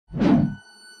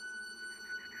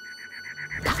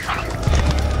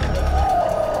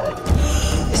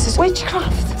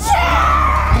witchcraft.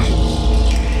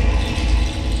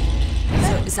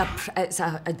 So it's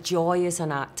a joy as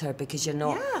an actor because you're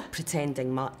not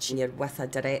pretending much and you're with a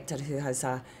director who has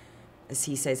as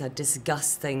he says, a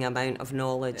disgusting amount of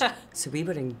knowledge. So we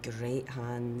were in great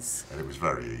hands. And it was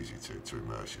very easy to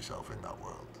immerse yourself in that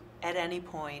world. At any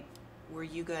point, were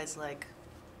you guys like,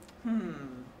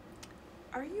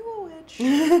 are you a witch?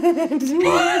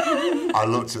 Well, I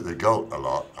looked at the goat a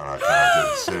lot, and I kind of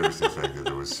did seriously think that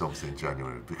there was something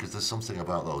genuine, because there's something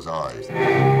about those eyes.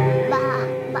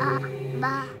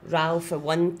 Ralph, at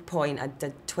one point, I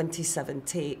did 27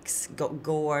 takes, got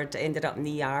gored, ended up in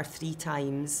the ER 3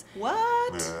 times.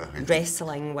 What? Yeah,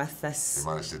 wrestling with this. He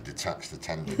managed to detach the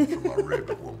tendon from my rib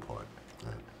at one point. Yeah.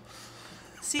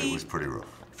 See, it was pretty rough.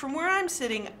 From where I'm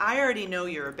sitting, I already know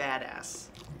you're a badass.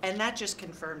 And that just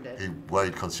confirmed it. He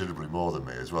weighed considerably more than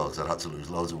me as well, because I had to lose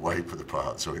loads of weight for the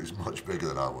part, so he was much bigger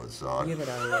than I was. So it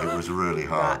was really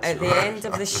hard. At the end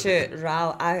of the shoot,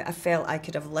 Ralph, I felt I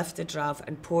could have lifted Ralph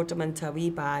and poured him into a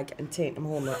wee bag and taken him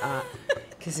home like that,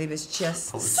 because he was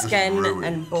just skin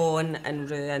and bone and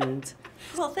ruined.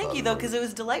 Well, thank you, though, because it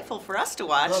was delightful for us to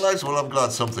watch. Well, nice. Well, I'm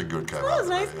glad something good came out of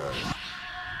nice. it. Yeah.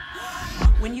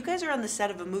 When you guys are on the set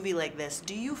of a movie like this,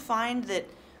 do you find that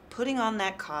putting on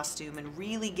that costume and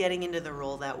really getting into the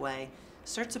role that way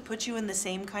starts to put you in the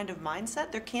same kind of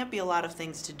mindset? There can't be a lot of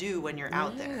things to do when you're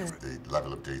out there. The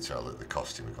level of detail that the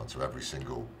costume had gone to, every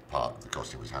single part of the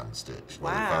costume was hand-stitched.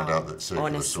 Wow. Well, they found out that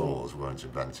circular saws weren't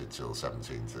invented till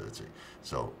 1730,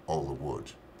 so all the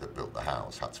wood that built the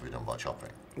house had to be done by chopping.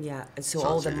 Yeah, and so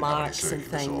all the marks and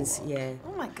things, yeah.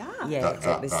 Oh my God. Yeah,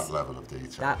 that level of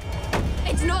detail.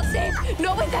 It's not safe,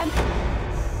 not with them.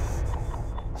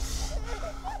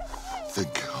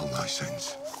 Think on thy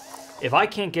saints. If I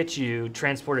can't get you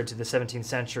transported to the 17th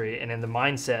century and in the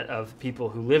mindset of people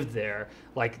who lived there,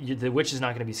 like the witch is not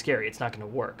going to be scary. It's not going to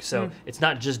work. So it's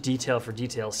not just detail for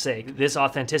detail's sake. This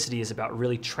authenticity is about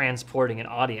really transporting an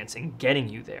audience and getting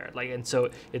you there. And so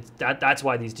that's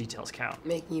why these details count.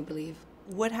 Making you believe.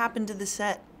 What happened to the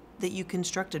set that you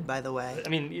constructed, by the way? I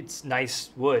mean, it's nice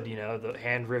wood, the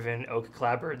hand-riven oak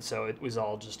clapboard. So it was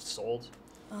all just sold.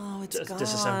 Oh, it's gone.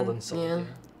 Disassembled and sold. Yeah.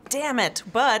 Damn it,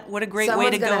 but what a great way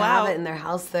to go Someone's gonna out. have it in their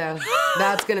house, though.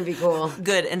 That's gonna be cool.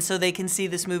 Good, and so they can see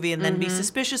this movie and then be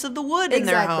suspicious of the wood in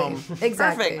their home.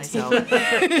 Exactly.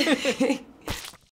 Perfect.